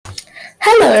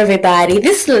Hello, everybody.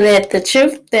 This is Lynette, the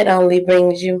truth that only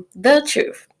brings you the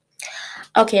truth.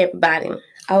 Okay, everybody,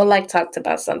 I would like to talk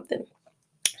about something.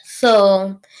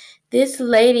 So, this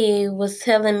lady was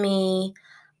telling me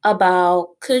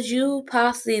about could you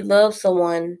possibly love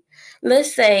someone?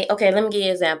 Let's say, okay, let me give you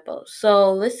an example.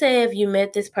 So, let's say if you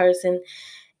met this person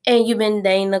and you've been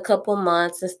dating a couple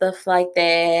months and stuff like that,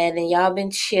 and y'all been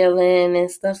chilling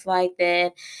and stuff like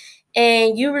that,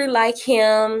 and you really like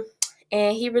him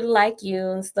and he really like you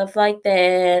and stuff like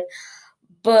that,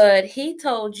 but he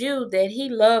told you that he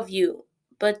loved you,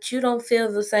 but you don't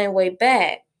feel the same way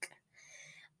back.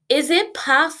 Is it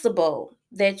possible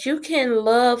that you can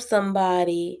love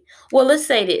somebody? Well, let's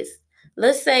say this.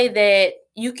 Let's say that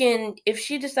you can, if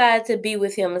she decides to be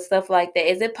with him and stuff like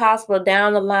that, is it possible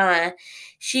down the line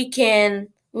she can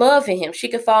love him? She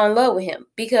could fall in love with him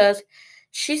because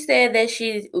she said that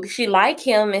she liked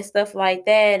him and stuff like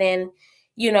that, and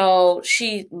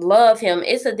she loved him.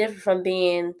 It's different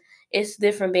being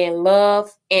love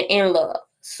and in love.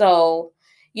 So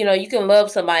you can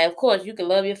love somebody. Of course, you can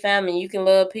love your family, you can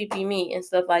love PP me and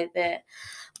stuff like that.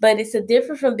 But it's a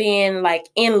different from being like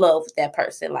in love with that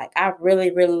person. Like I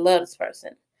really, really love this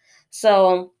person.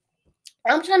 So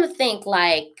I'm trying to think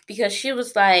like because she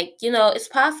was like, it's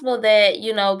possible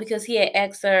that, because he had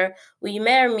asked her, will you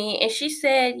marry me? And she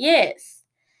said yes.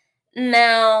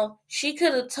 Now, she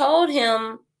could have told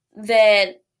him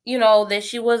that, that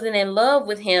she wasn't in love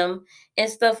with him and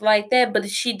stuff like that, but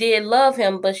she did love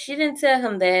him, but she didn't tell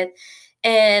him that.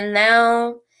 And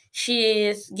now she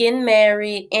is getting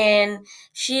married and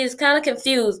she is kind of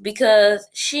confused because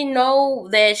she know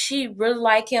that she really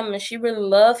like him and she really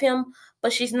love him,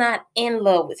 but she's not in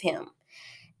love with him.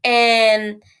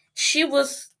 And she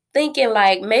was thinking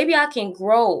like maybe I can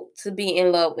grow to be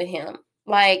in love with him.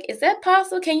 Like, is that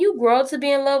possible? Can you grow to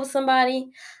be in love with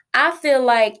somebody? I feel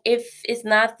like if it's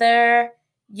not there,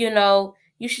 you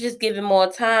should just give him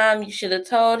more time. You should have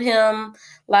told him,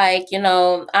 like,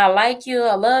 I like you,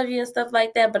 I love you, and stuff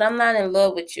like that, but I'm not in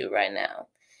love with you right now.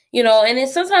 And then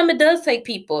sometimes it does take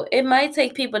people. It might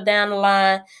take people down the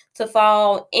line to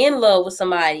fall in love with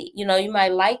somebody. You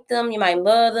might like them, you might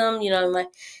love them, you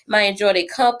might enjoy their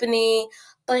company.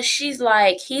 But she's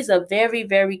like, he's a very,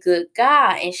 very good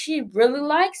guy, and she really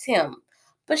likes him,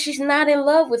 but she's not in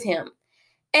love with him.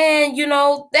 And,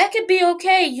 that could be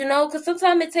okay, because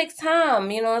sometimes it takes time,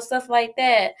 and stuff like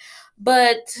that.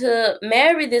 But to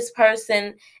marry this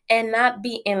person and not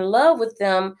be in love with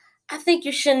them, I think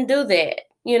you shouldn't do that.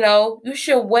 You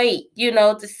should wait,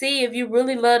 to see if you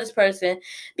really love this person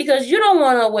because you don't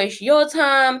want to waste your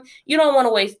time. You don't want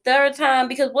to waste their time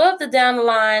because what if the down the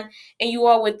line and you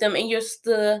are with them and you're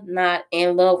still not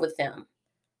in love with them?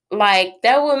 Like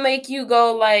that would make you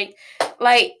go like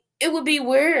it would be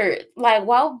weird. Like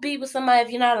why be with somebody if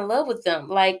you're not in love with them?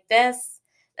 Like that's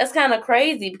kind of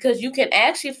crazy because you can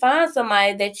actually find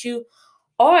somebody that you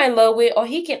are in love with, or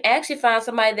he can actually find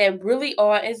somebody that really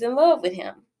is in love with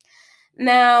him.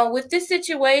 Now, with this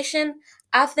situation,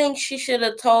 I think she should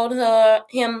have told her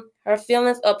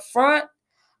feelings up front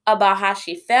about how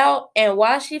she felt and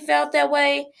why she felt that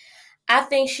way. I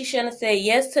think she shouldn't have said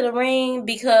yes to the ring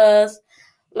because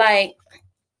like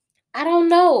I don't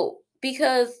know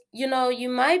because you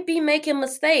might be making a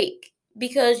mistake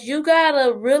because you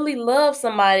gotta really love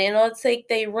somebody in order to take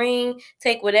their ring,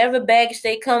 take whatever baggage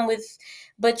they come with,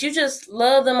 but you just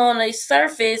love them on a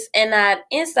surface and not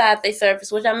inside their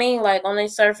surface. Which I mean, like on their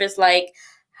surface, like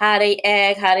how they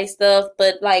act, how they stuff,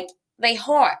 but like they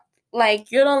heart, like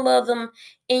you don't love them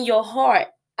in your heart.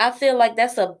 I feel like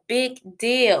that's a big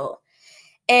deal.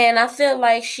 And I feel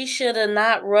like she should have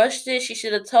not rushed it. She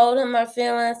should have told him her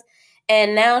feelings.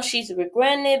 And now she's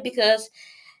regretting it because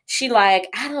she like,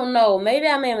 I don't know, maybe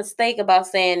I made a mistake about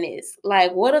saying this.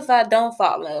 Like, what if I don't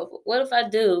fall in love? What if I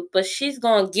do? But she's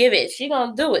gonna give it. She's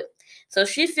gonna do it. So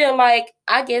she feel like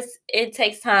I guess it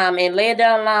takes time and lay it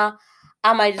down now.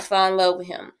 I might just fall in love with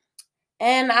him.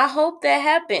 And I hope that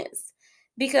happens.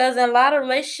 Because in a lot of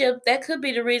relationships, that could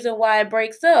be the reason why it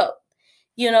breaks up,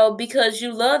 because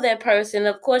you love that person.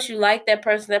 Of course, you like that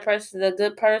person's a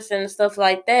good person and stuff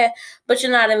like that, but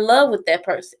you're not in love with that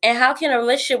person. And how can a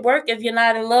relationship work if you're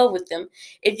not in love with them?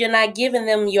 If you're not giving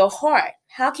them your heart,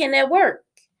 how can that work?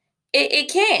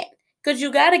 It can't. Because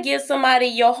you got to give somebody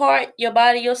your heart, your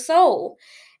body, your soul.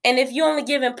 And if you're only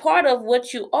giving part of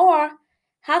what you are,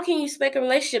 how can you expect a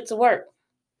relationship to work?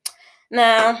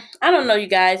 Now, I don't know, you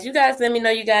guys. You guys let me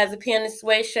know you guys' opinion on the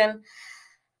situation.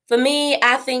 For me,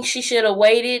 I think she should have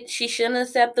waited. She shouldn't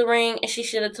accept the ring, and she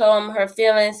should have told him her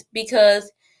feelings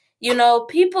because,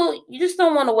 people, you just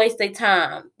don't want to waste their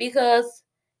time because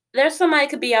there's somebody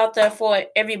could be out there for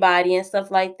everybody and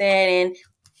stuff like that. And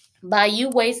by you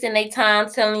wasting their time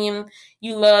telling you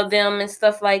you love them and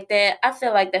stuff like that, I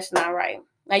feel like that's not right.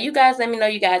 Now, you guys let me know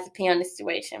you guys' opinion on this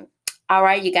situation. All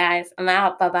right, you guys, I'm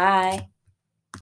out. Bye-bye.